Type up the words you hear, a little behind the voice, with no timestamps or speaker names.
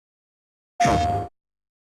Kia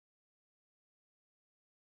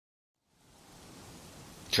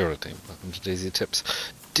ora, team. Welcome to DayZ Tips.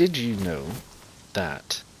 Did you know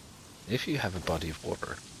that if you have a body of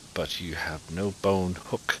water, but you have no bone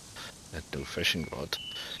hook and no fishing rod,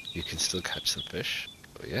 you can still catch some fish?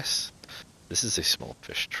 Oh yes, this is a small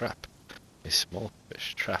fish trap. A small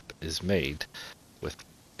fish trap is made with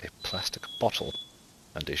a plastic bottle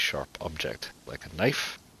and a sharp object, like a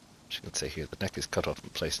knife. As you can see here, the neck is cut off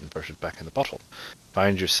and placed inverted back in the bottle.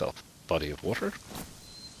 Find yourself a body of water.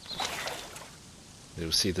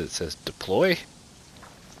 You'll see that it says deploy.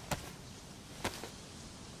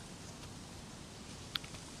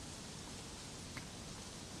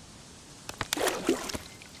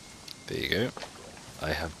 There you go.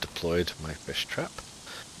 I have deployed my fish trap.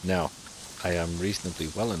 Now, I am reasonably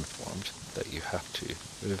well informed that you have to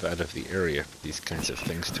move out of the area for these kinds of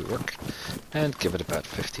things to work and give it about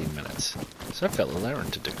 15 minutes. So I've got a little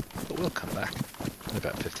errand to do, but we'll come back in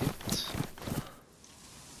about 15 minutes.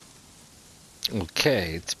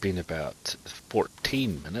 Okay, it's been about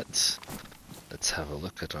 14 minutes. Let's have a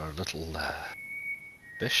look at our little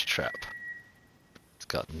fish trap. It's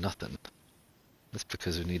got nothing. That's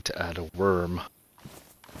because we need to add a worm.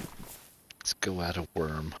 Let's go add a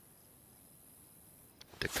worm.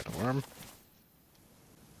 Dig in a worm.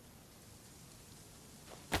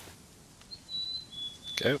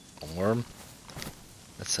 Go, a worm.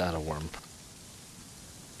 Let's add a worm.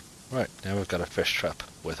 Right, now we've got a fish trap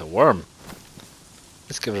with a worm.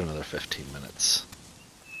 Let's give it another 15 minutes.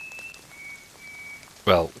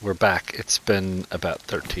 Well, we're back. It's been about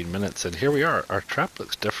 13 minutes, and here we are. Our trap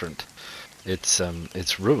looks different.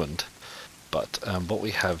 It's ruined, but what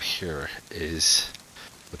we have here is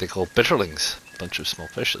what they call bitterlings. A bunch of small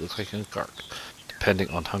fish that look like a carp. Depending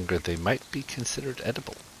on hunger, they might be considered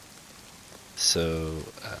edible. So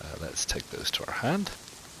let's take those to our hand.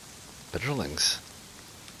 Bitterlings.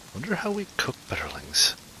 Wonder how we cook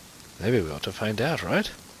bitterlings. Maybe we ought to find out, right?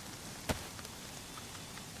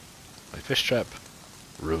 My fish trap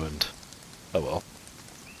ruined. Oh well.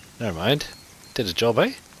 Never mind. Did a job,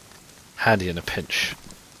 eh? Handy in a pinch.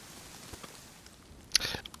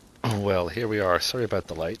 Well, here we are. Sorry about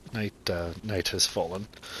the light. Night has fallen.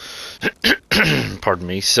 Pardon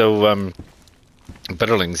me. So,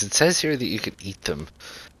 bitterlings. It says here that you can eat them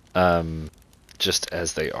just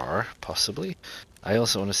as they are, possibly. I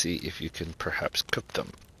also want to see if you can perhaps cook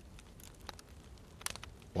them.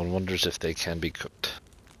 One wonders if they can be cooked.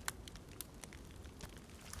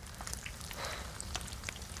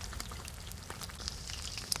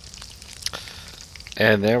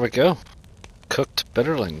 And there we go. Cooked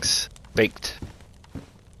bitterlings. Baked.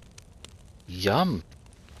 Yum.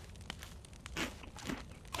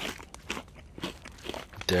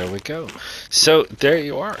 There we go. So there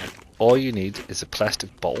you are. All you need is a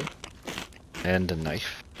plastic bowl and a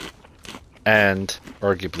knife and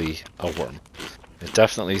arguably a worm. It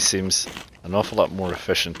definitely seems an awful lot more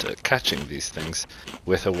efficient at catching these things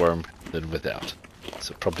with a worm than without.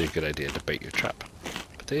 So probably a good idea to bait your trap.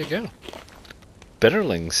 But there you go.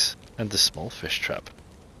 Bitterlings and the small fish trap.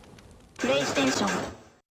 PlayStation